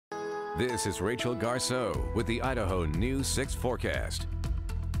This is Rachel Garceau with the Idaho News 6 forecast.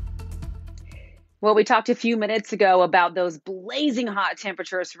 Well, we talked a few minutes ago about those blazing hot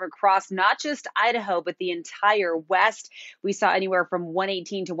temperatures from across not just Idaho, but the entire West. We saw anywhere from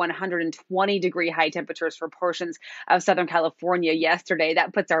 118 to 120-degree high temperatures for portions of Southern California yesterday.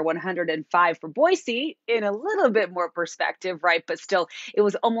 That puts our 105 for Boise in a little bit more perspective, right? But still, it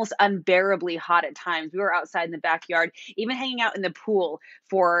was almost unbearably hot at times. We were outside in the backyard, even hanging out in the pool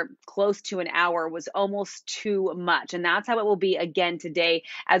for close to an hour was almost too much. And that's how it will be again today,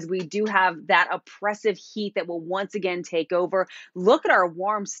 as we do have that oppressive heat that will once again take over. Look at our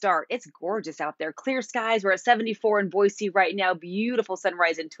warm start. It's gorgeous out there. Clear skies. We're at 74 in Boise right now. Beautiful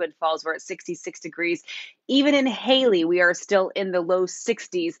sunrise in Twin Falls. We're at 66 degrees. Even in Haley, we are still in the low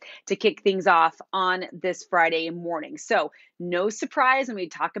 60s to kick things off on this Friday morning. So no surprise when we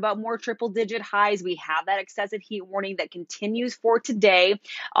talk about more triple digit highs. We have that excessive heat warning that continues for today,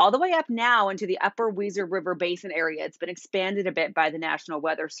 all the way up now into the upper Weiser River Basin area. It's been expanded a bit by the National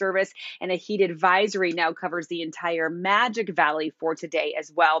Weather Service, and a heat advisory now covers the entire Magic Valley for today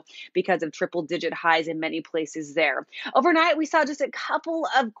as well because of triple digit highs in many places there. Overnight, we saw just a couple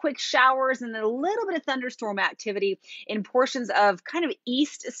of quick showers and a little bit of thunderstorm activity in portions of kind of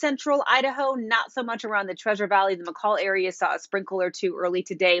east central Idaho, not so much around the Treasure Valley. The McCall area saw a sprinkle or two early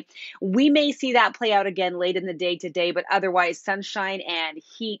today. We may see that play out again late in the day today, but otherwise sunshine and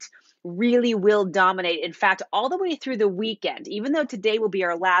heat really will dominate. In fact, all the way through the weekend, even though today will be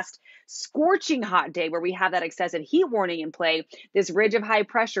our last scorching hot day where we have that excessive heat warning in play, this ridge of high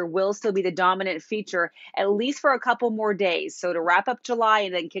pressure will still be the dominant feature at least for a couple more days. So to wrap up July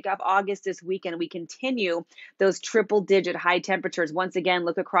and then kick off August this weekend, we continue those triple digit high temperatures. Once again,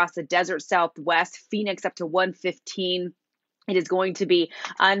 look across the desert Southwest, Phoenix up to 115. It is going to be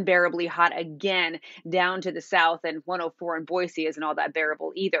unbearably hot again down to the south, and 104 in Boise isn't all that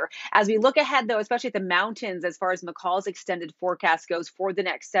bearable either. As we look ahead, though, especially at the mountains, as far as McCall's extended forecast goes for the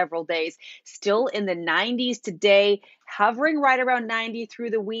next several days, still in the 90s today, hovering right around 90 through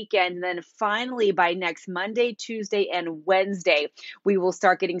the weekend. And then finally, by next Monday, Tuesday, and Wednesday, we will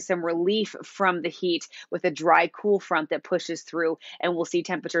start getting some relief from the heat with a dry, cool front that pushes through, and we'll see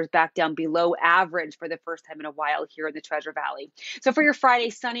temperatures back down below average for the first time in a while here in the Treasure Valley. So for your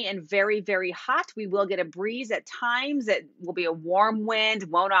Friday, sunny and very, very hot. We will get a breeze at times. It will be a warm wind,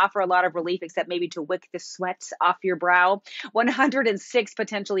 won't offer a lot of relief except maybe to wick the sweat off your brow. 106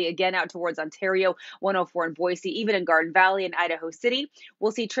 potentially again out towards Ontario, 104 in Boise, even in Garden Valley and Idaho City.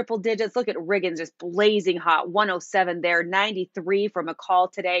 We'll see triple digits. Look at Riggins, just blazing hot, 107 there, 93 for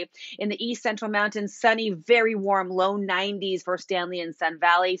McCall today. In the east central mountains, sunny, very warm, low 90s for Stanley and Sun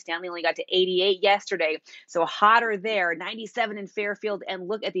Valley. Stanley only got to 88 yesterday, so hotter there, 97 in Fairfield. And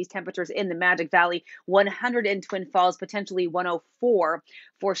look at these temperatures in the Magic Valley, 100 in Twin Falls, potentially 104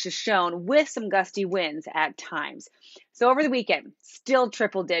 for Shoshone with some gusty winds at times. So over the weekend, still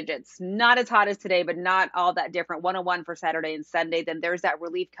triple digits, not as hot as today, but not all that different. 101 for Saturday and Sunday. Then there's that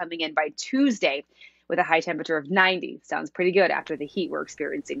relief coming in by Tuesday with a high temperature of 90. Sounds pretty good after the heat we're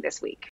experiencing this week.